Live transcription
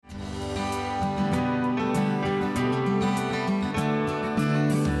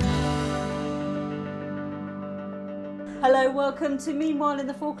Hello, welcome to Meanwhile in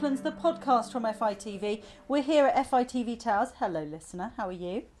the Falklands, the podcast from FITV. We're here at FITV Towers. Hello, listener. How are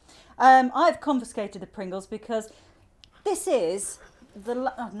you? I've confiscated the Pringles because this is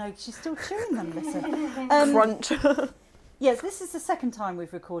the... Oh, no, she's still chewing them, listen. Crunch. Yes, this is the second time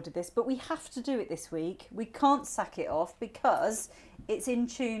we've recorded this, but we have to do it this week. We can't sack it off because it's in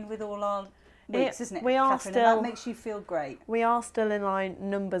tune with all our weeks, isn't it, we are Catherine? still, and that makes you feel great. We are still in line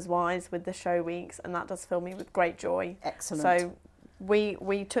numbers-wise with the show weeks, and that does fill me with great joy. Excellent. So we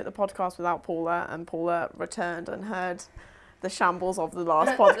took the podcast without Paula, and Paula returned and heard the shambles of the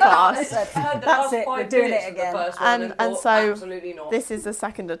last podcast. That's it, we're doing it again. And so absolutely not. this is the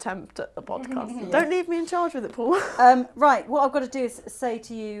second attempt at the podcast. Don't leave me in charge with it, Paula. Right, what I've got to do is say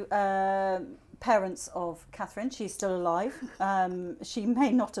to you, parents of Catherine, she's still alive. She may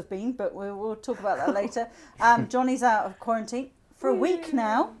not have been, but we'll talk about that later. Johnny's out of quarantine for a week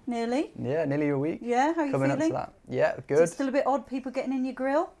now, nearly. Yeah, nearly a week. Yeah, how are you Coming feeling? up to that. Yeah, good. Is it still a bit odd, people getting in your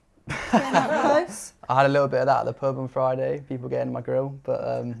grill? Getting up close? I had a little bit of that at the pub on Friday, people getting in my grill,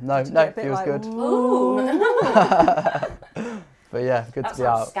 but no, feels like, good. Ooh. But yeah, good That to be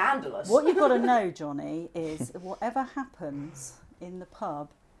out. sounds scandalous. What you've got to know, Johnny, is whatever happens in the pub,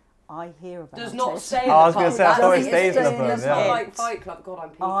 I hear about Does it. not stay in I was the going pub. to say, I thought it That's stays in the interesting. pub, It's yeah. not like Fight Club. God,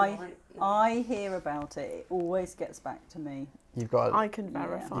 I'm peeved. I hear about it. It always gets back to me. You've got I can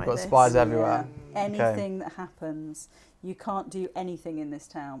verify you've got this. spies everywhere. Yeah. Anything that happens, you can't do anything in this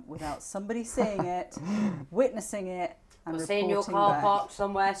town without somebody seeing it, witnessing it, and I've reporting seen your car back. parked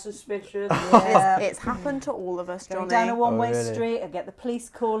somewhere suspicious. Yeah. It's happened to all of us, Going Johnny. down a one-way Oh, really? street, I get the police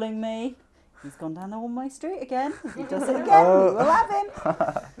calling me. He's gone down the one-way street again. If he does it again, we will have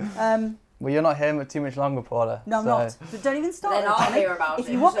him. Well, you're not here too much longer, Paula. No, I'm so. not. But don't even start. Then it, I'll Johnny. hear about If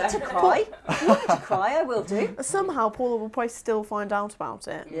it. you want me to cry, if you want me to cry, I will do. Somehow Paula will probably still find out about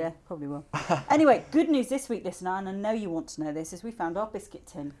it. Yeah, probably will. Anyway, good news this week, listener, and I know you want to know this, is we found our biscuit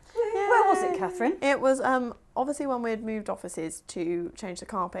tin. Where was it, Catherine? It was obviously when we had moved offices to change the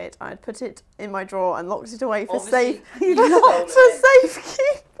carpet. I had put it in my drawer and locked it away for Obviously,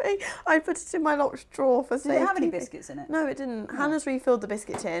 safekeeping. I put it in my locked drawer for Did safekeeping. it have any biscuits in it? No, it didn't. Hannah's refilled the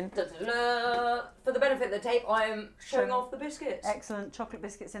biscuit tin. For the benefit of the tape, I am showing off the biscuits. Excellent chocolate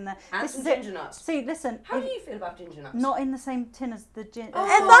biscuits in there. And This some is it. ginger nuts. See, listen. How do you feel about ginger nuts? Not in the same tin as the gin.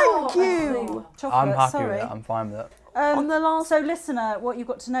 Thank you. Chocolate, I'm happy sorry. with it. I'm fine with it. On the last So, listener, what you've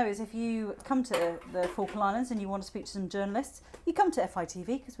got to know is if you come to the Falkland Islands and you want to speak to some journalists, you come to FITV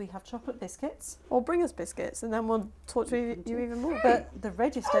because we have chocolate biscuits. or bring us biscuits, and then we'll talk to you even more. But the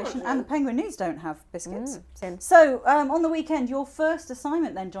radio station and the Penguin News don't have biscuits. Mm. So, on the weekend, your first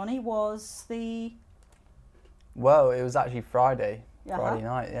assignment then, Johnny, was the... Well, it was actually Friday. Uh-huh. Friday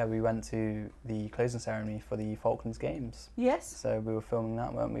night, yeah, we went to the closing ceremony for the Falklands Games. Yes? So we were filming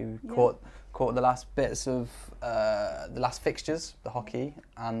that, weren't we? We Yeah. caught the last bits of the last fixtures, the hockey,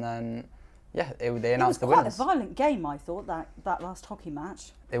 and then they announced the It was winners. quite a violent game, I thought, that last hockey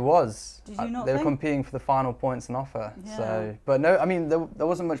match. It was. Did you not They were think? competing for the final points and offer. Yeah. So, but no, I mean there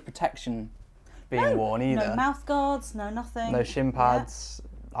wasn't much protection being worn either. No mouth guards, no nothing. No shin pads.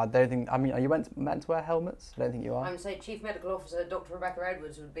 I don't think. I mean, are you meant to wear helmets? I don't think you are. I'm saying Chief Medical Officer Dr. Rebecca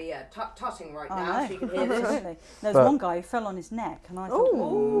Edwards would be tutting right I now. know. She could hear this. Absolutely. There was But- one guy who fell on his neck, and I thought,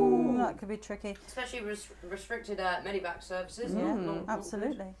 ooh, that could be tricky. Especially restricted medivac services. Yeah, Not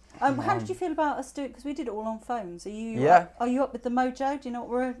absolutely. How did you feel about us doing? Because we did it all on phones. Are you? Yeah. Are you up with the mojo? Do you know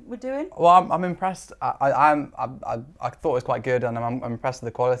what we're doing? Well, I'm impressed. I thought it was quite good, and I'm impressed with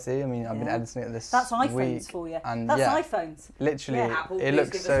the quality. I mean, I've been Yeah. editing it this That's iPhones week, for you. and That's yeah, iPhones. literally, Yeah. Apple, it please looks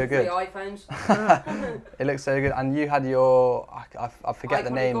give us so some good. free iPhones. It looks so good, and you had your I forget the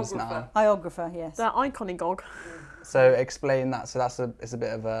names Iconographer. now. Iographer, yes. the iconigog. So explain that. So it's a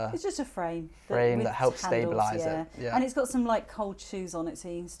bit of a It's just a frame. frame that with helps handles, stabilise yeah. it. Yeah. And it's got some like cold shoes on it, so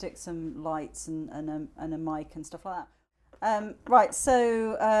you can stick some lights and a mic and stuff like that. Right,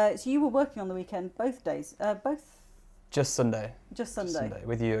 so you were working on the weekend both days, Just Sunday. just Just Sunday.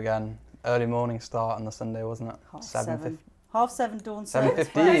 with you again. Early morning start on the Sunday, wasn't it? 7:30. 7:30 dawn.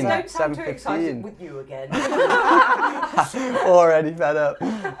 7:15. Don't sound too 7:15. excited with you again. Already fed up.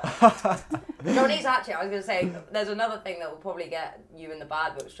 Johnny's actually, I was going to say, there's another thing that will probably get you in the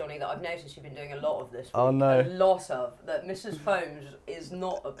bad books, Johnny, that I've noticed you've been doing a lot of this week. Oh, no. A lot of. That Mrs. Foams is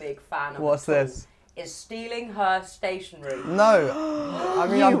not a big fan of. What's at all, this? Is stealing her stationery. No, I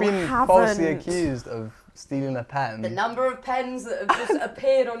mean You I've been falsely haven't. accused of stealing a pen. The number of pens that have just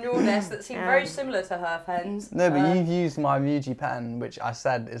appeared on your desk that seem very similar to her pens. No, but you've used my Muji pen, which I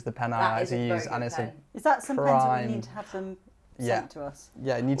said is the pen I That like is to a very use, and good it's pen. Is that some pens that we prime. need to have them Yeah. sent to us?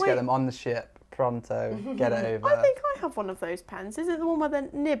 you need to Wait. get them on the ship pronto, get it over. I think I have one of those pens. Is it the one where the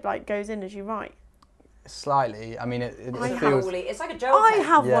nib like goes in as you write? Slightly. I mean, it It's feels Howley. It's like a gel I pen.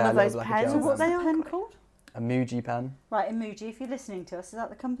 have Yeah, one a of little those like a pens. gel What's pen. the pen called? a Muji pen. Right, Emoji, if you're listening to us, is that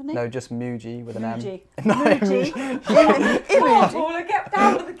the company? No, just Muji with an M. Muji. No, Muji. Come on, Paula, get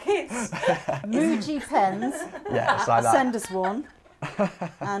down with the kids. Muji pens. Yeah, it's like that. Send us one.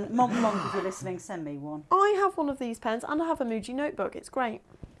 And Mont Blanc, if you're listening, send me one. I have one of these pens and I have a Muji notebook. It's great.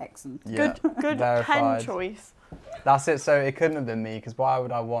 Excellent. Yeah, Good pen verified. choice. That's it. So it couldn't have been me because why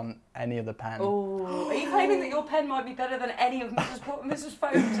would I want any other pen? Oh, are you claiming that your pen might be better than any of Mrs.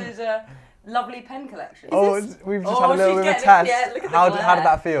 Fones' lovely pen collection? Oh, we've just had a little she's bit of a getting test. it. Yeah, look at the How did glare.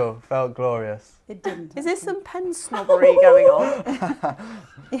 that feel? Felt glorious. It didn't. Is this some pen snobbery going on?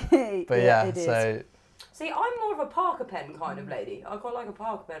 But yeah, it is. so See, I'm more of a Parker pen kind of lady. I quite like a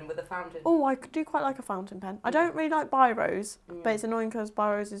Parker pen with a fountain. Oh, I do quite like a fountain pen. I don't really like Biros, but it's annoying because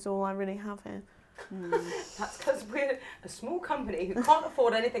Biros is all I really have here. That's because we're a small company who can't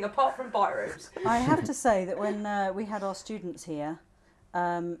afford anything apart from biros. I have to say that when we had our students here,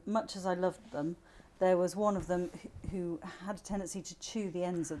 much as I loved them, there was one of them who had a tendency to chew the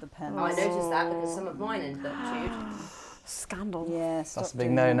ends of the pen. I noticed that because some of mine ended up chewed. Scandal. Yeah, that's a stop big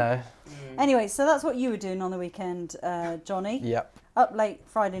doing that. no-no. Anyway, so that's what you were doing on the weekend, Johnny. Yep, Up late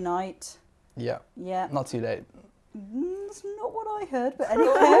Friday night. yep. Yeah. Not too late. That's not what I heard, but anyway,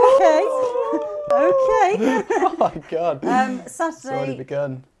 okay. Oh my God. It's already Saturday,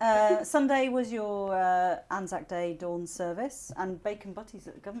 begun. Sunday was your Anzac Day dawn service and bacon butties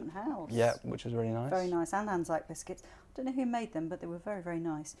at the Government House. Yeah, which was really nice. Very nice, and Anzac biscuits. I don't know who made them, but they were very, very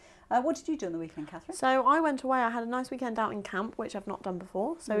nice. What did you do on the weekend, Catherine? So I went away. I had a nice weekend out in camp, which I've not done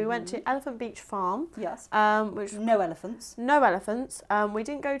before. So we went to Elephant Beach Farm, Yes. which No elephants, no elephants. We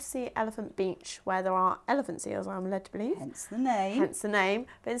didn't go to see Elephant Beach, where there are elephant seals, I'm led to believe. hence the name. Hence the name.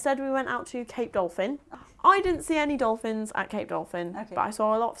 But instead we went out to Cape Dolphin. I didn't see any dolphins at Cape Dolphin, Okay. but I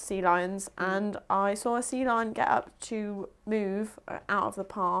saw a lot of sea lions, and I saw a sea lion get up to move out of the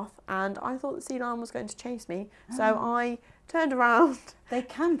path, and I thought the sea lion was going to chase me. So I turned around. They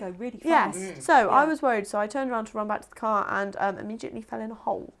can go really Yes. fast. So I Yeah. was worried, so I turned around to run back to the car and immediately fell in a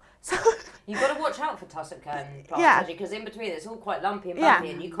hole. So You've got to watch out for tussock plants, Yeah. because in between it's all quite lumpy and yeah,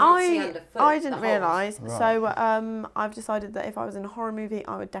 bumpy and you can't see underfoot. I the didn't holes. realise. Right. So I've decided that if I was in a horror movie,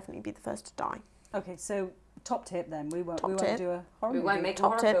 I would definitely be the first to die. Okay, so top tip then. We won't Top tip. do a horror We movie. won't make a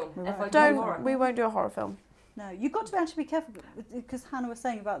Top horror tip. film. We won't. FIT horror. We won't do a horror film. No, you've got to actually be careful because Hannah was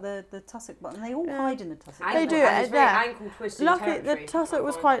saying about the tussock button. They all Yeah. hide in the tussock. They do, And it's very yeah. ankle twisted Luckily, the territory. tussock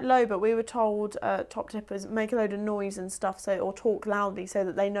was I find. quite low, but we were told top tippers make a load of noise and stuff, so or talk loudly so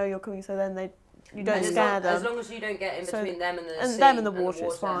that they know you're coming, so then you don't And scare as them. long as you don't get in So- between them and the and sea them and the water,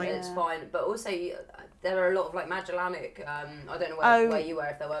 it's fine. It's Yeah. fine. But also, there are a lot of like Magellanic. I don't know where you were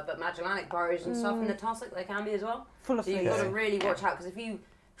if there were, but Magellanic burrows and stuff in the tussock they can be as well. Full of So you've fleas. got to really watch out because if you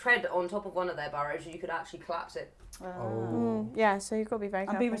tread on top of one of their burrows, you could actually collapse it. Yeah, so you've got to be very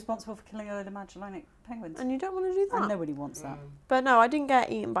And careful. be responsible for killing a load of Magellanic penguins. And you don't want to do that. And nobody wants that. But no, I didn't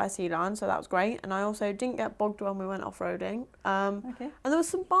get eaten by a sea lion, so that was great. And I also didn't get bogged when we went off-roading. Okay. And there was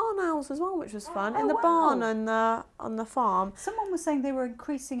some barn owls as well, which was fun, in Oh, the wow. barn and on the farm. Someone was saying they were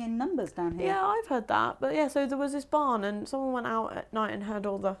increasing in numbers down here. Yeah, I've heard that. But yeah, so there was this barn, and someone went out at night and heard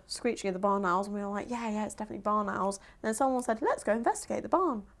all the screeching of the barn owls, and we were like, yeah, it's definitely barn owls. And then someone said, let's go investigate the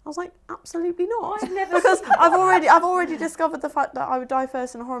barn. I was like, absolutely not. I've never Because seen that. I've already discovered the fact that I would die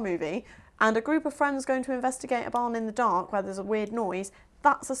first in a horror movie, and a group of friends going to investigate a barn in the dark where there's a weird noise.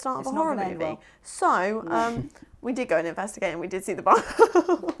 That's the start It's of a not horror gonna end movie. well. So we did go and investigate, and we did see the barn.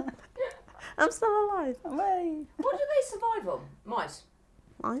 I'm still alive. Way. What do they survive on? Mice.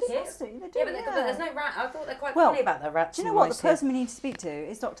 Nice. Yes. They do, Yeah, but there's no rat. I thought they're quite Well, funny about their rats. Do you know and what? mice The person we need to speak to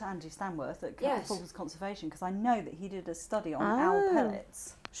is Dr. Andy Stanworth at Yes. Falls Conservation because I know that he did a study on Oh. owl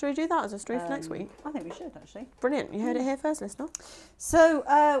pellets. Should we do that as a story for next Um, week? I think we should actually. Brilliant. You heard it here first, listener.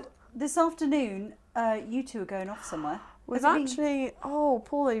 So this afternoon, you two are going off somewhere. We've Has it been- actually... Oh,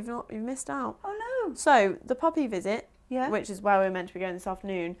 Paula, you've missed out. Oh no. So, the puppy visit, Yeah. which is where we're meant to be going this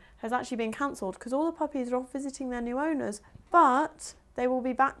afternoon, has actually been cancelled because all the puppies are off visiting their new owners. But they will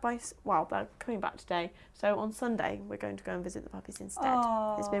be back they're coming back today. So, on Sunday, we're going to go and visit the puppies instead.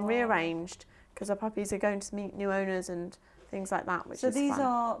 It's been Aw. rearranged because our puppies are going to meet new owners and things like that, which So is these fun.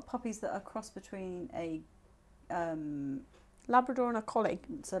 are puppies that are crossed between a Labrador and a collie.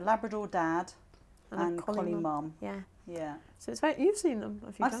 it's a Labrador dad And and a collie collie mum. mum. Yeah. Yeah. So, it's very... You've seen them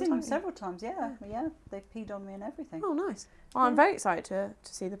a few I've times, seen them haven't you? several times. Yeah. They've peed on me and everything. Oh, nice. Well, I'm very excited to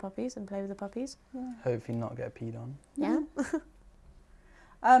see the puppies and play with the puppies. Yeah. Hopefully not get peed on. Yeah.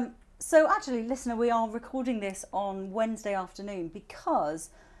 So actually, listener, we are recording this on Wednesday afternoon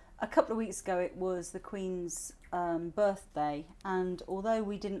because a couple of weeks ago it was the Queen's birthday, and although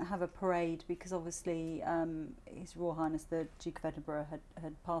we didn't have a parade because obviously His Royal Highness the Duke of Edinburgh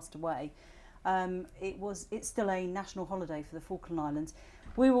had passed away, it's still a national holiday for the Falkland Islands.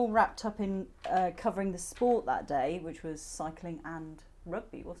 We were all wrapped up in covering the sport that day, which was cycling and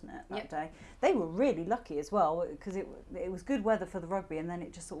rugby, wasn't it, that day? They were really lucky as well because it was good weather for the rugby, and then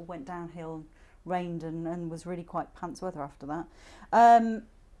it just sort of went downhill, rained and was really quite pants weather after that.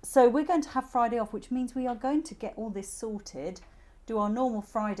 So we're going to have Friday off, which means we are going to get all this sorted, do our normal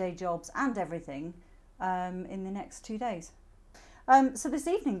Friday jobs and everything in the next 2 days. So this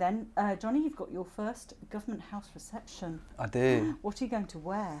evening then, Johnny, you've got your first Government House reception. I do. What are you going to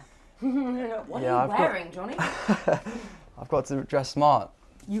wear? What are you wearing, Johnny? I've got to dress smart.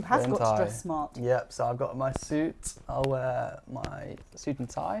 You have Suit and got to tie. dress smart. Yep, so I've got my suit. I'll wear my suit and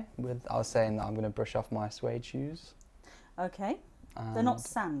tie I was saying that I'm going to brush off my suede shoes. Okay. They're not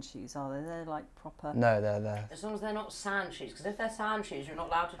sand shoes, are they? They're like proper... No, they're... As long as they're not sand shoes, because if they're sand shoes, you're not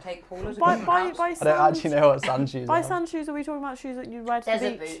allowed to take Paula to By Government House. I don't actually know what sand shoes By are. sand shoes, are we talking about shoes that you wear to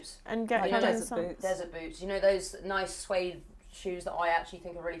Desert the beach boots. and get Like covered in the desert sun? boots. Desert boots. You know those nice suede shoes that I actually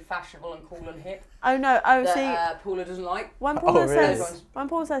think are really fashionable and cool and hip? Oh no! Oh, see, That Paula doesn't like? when Paula really?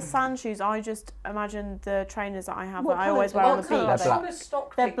 says sand shoes, I just imagine the trainers that I have What that I colour- always wear what on the colour are beach. they? Thomas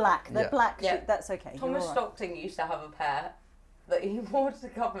Stockton. They're black. They're Yeah. black. Yeah. That's okay. Thomas You're all right. Stockton used to have a pair that he wore to the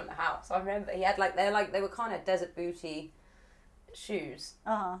Government House. I remember he had they were kind of desert booty shoes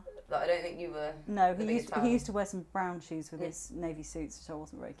Uh-huh. that I don't think you were. No, the he biggest fan used of. to wear some brown shoes with Yeah. his navy suits, which I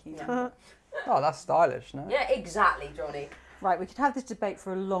wasn't very keen Yeah. on. Oh, that's stylish, no? Yeah, exactly, Johnny. Right, we could have this debate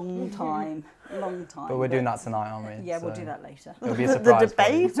for a long time. Long time. But we're doing that tonight, aren't we? Yeah, we'll So do that later. It'll be a The surprise. for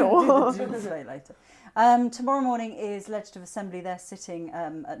you. debate, or We'll do the debate later. Tomorrow morning is Legislative Assembly. They're sitting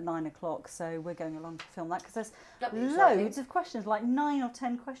at 9 o'clock, so we're going along to film that because there's That'd be exciting. loads of questions, like 9 or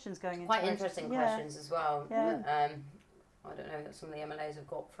 10 questions going into Quite it. interesting Yeah. questions as well. Yeah. I don't know that some of the MLAs have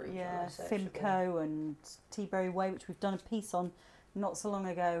got for each Yeah, other. So it should be- Fimco and Teaberry Way, which we've done a piece on not so long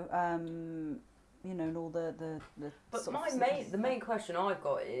ago. You know, and all the But sort of the main question I've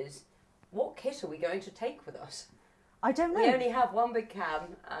got is, what kit are we going to take with us? I don't know. We only have one big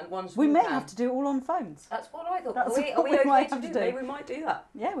cam and one small We may cam. have to do it all on phones. That's what I thought. That's Are what we we okay might to have do? to do. Maybe we might do that.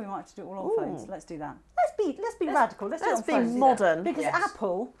 Yeah, we might have to do it all on Ooh. phones. Let's do that. Let's be radical. Let's let's do it be on phones. modern. Because Yes.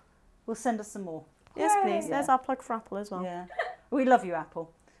 Apple will send us some more. Yes, Yay. please. There's Yeah. our plug for Apple as well. Yeah, we love you,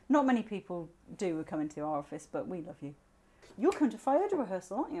 Apple. Not many people do who come into our office, but we love you. You're coming to Fioda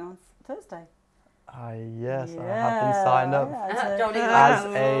rehearsal, aren't you, on Thursday? Yes, I have been signed up. Yeah, Johnny As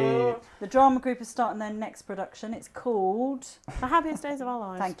goes, a... the drama group is starting their next production. It's called. The happiest days of our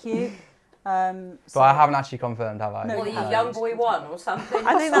lives. Thank you. But I haven't actually confirmed, have I? No, Well, you you haven't. young boy one or something.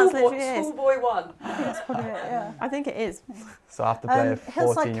 I think that's Schoolboy- literally it. Schoolboy one. That's probably it. Yeah. I think it is. So I have to play a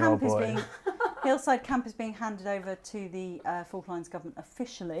Hillside 14-year-old Camp is boy. being Hillside Camp is being handed over to the Falklands government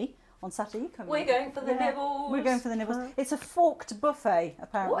officially on Saturday. You coming? We're going for the Yeah. nibbles. We're going for the nibbles. It's a forked buffet,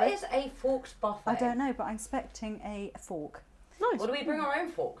 apparently. What is a forked buffet? I don't know, but I'm expecting a fork. Nice. What do we bring our own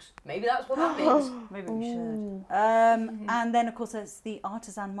forks? Maybe that's what that means. Maybe we should. Ooh. And then, of course, there's the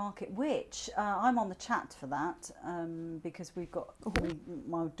artisan market, which I'm on the chat for that because we've got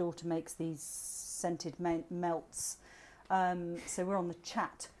my daughter makes these scented melts, so we're on the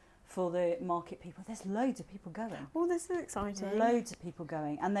chat for the market people. There's loads of people going. Oh, this is exciting. Loads of people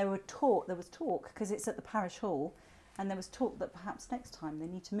going, and there was talk because it's at the parish hall, and there was talk that perhaps next time they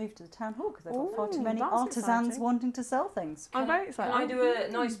need to move to the town hall because they've got far too Ooh, many that's artisans exciting. wanting to sell things. I'm very Can excited. I do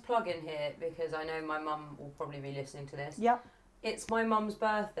a nice plug in here because I know my mum will probably be listening to this. Yep. It's my mum's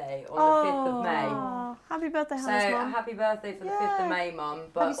birthday on the 5th of May. Oh, happy birthday, So Hannah's mum. happy birthday for the 5th Yay. of May, mum.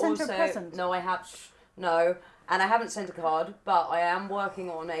 But Have you sent her also, a present? no, I have. No, and I haven't sent a card, but I am working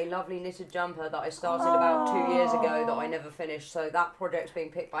on a lovely knitted jumper that I started about 2 years ago that I never finished. So that project's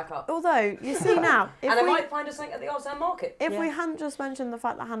being picked back up. Although, you see now, if and I we, might find us something at the artisan market. if we Yeah. hadn't just mentioned the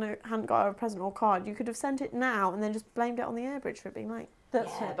fact that Hannah hadn't got her a present or card, you could have sent it now and then just blamed it on the Airbridge for it being late.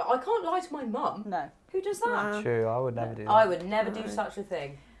 That's Yeah, it. but I can't lie to my mum. No. Who does that? No. True, I would never do that. I would never do No. such a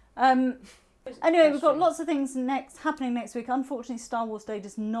thing. Anyway, we've got Question. lots of things happening next week. Unfortunately, Star Wars Day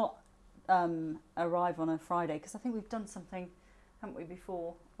does not arrive on a Friday because I think we've done something, haven't we,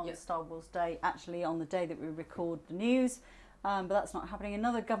 before on Yep. Star Wars Day, actually on the day that we record the news. But that's not happening.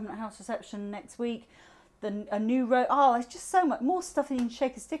 Another Government House reception next week. A new road. Oh, there's just so much more stuff that you can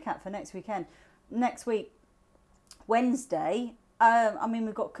shake a stick at for next weekend. Next week, Wednesday. I mean,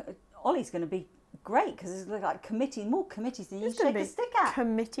 we've got Ollie's going to be great because there's like more committees than you He's can gonna shake a be stick at.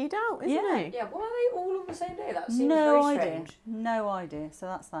 Committed out, isn't Yeah. he? Yeah, why are they all on the same day? That seems No very idea. strange. No idea. So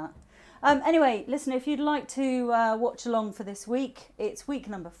that's that. Anyway, listen, if you'd like to watch along for this week, it's week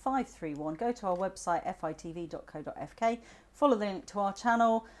number 531. Go to our website, fitv.co.fk, follow the link to our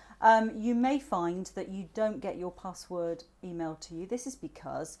channel. You may find that you don't get your password emailed to you. This is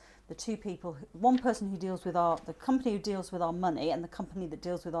because the two people, one person who deals with the company who deals with our money and the company that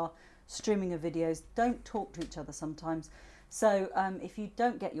deals with our streaming of videos don't talk to each other sometimes. So if you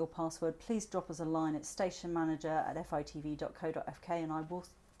don't get your password, please drop us a line at stationmanager@fitv.co.fk and I will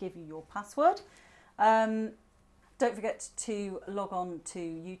give you your password. Don't forget to log on to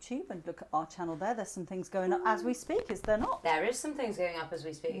YouTube and look at our channel there. There's some things going up as we speak, is there not? There is some things going up as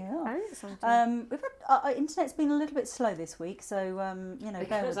we speak. Yeah. Very exciting. We've had, our internet's been a little bit slow this week, so you know,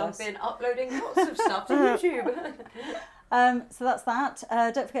 bear Because with I've us. been uploading lots of stuff to YouTube. So that's that.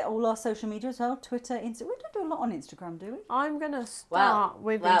 Don't forget all our social media as well, Twitter, Instagram. We don't do a lot on Instagram, do we? I'm going to start.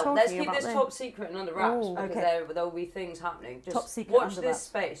 We've been Well, talking let's keep about this top secret and under wraps Ooh. because Okay. there will be things happening. Just Top secret watch under this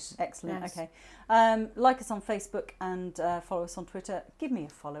wraps. space. Excellent. Yes. Okay. Like us on Facebook and follow us on Twitter. Give me a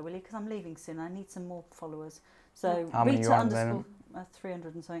follow, will you? Because I'm leaving soon. I need some more followers. So How many Rita you on at the underscore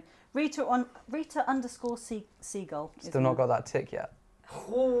 300 and something. Rita underscore Seagull. is Still not mine. got that tick yet.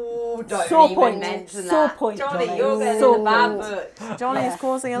 Oh, don't Sore even point. mention Sore that. point, Johnny, Johnny. you're getting Sore in the bad point. book. Johnny Yeah. is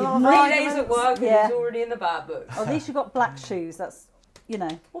causing a lot of 3 days arguments. at work and Yeah. he's already in the bad book. Oh, at least you got black shoes. That's, you know.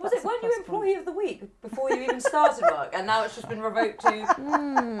 What was that's it? a Weren't you plus point. employee of the week before you even started work? And now it's just been revoked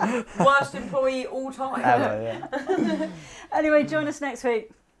to worst employee all time. Ever, yeah. Anyway, join us next week.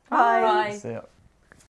 Bye. Bye. See ya.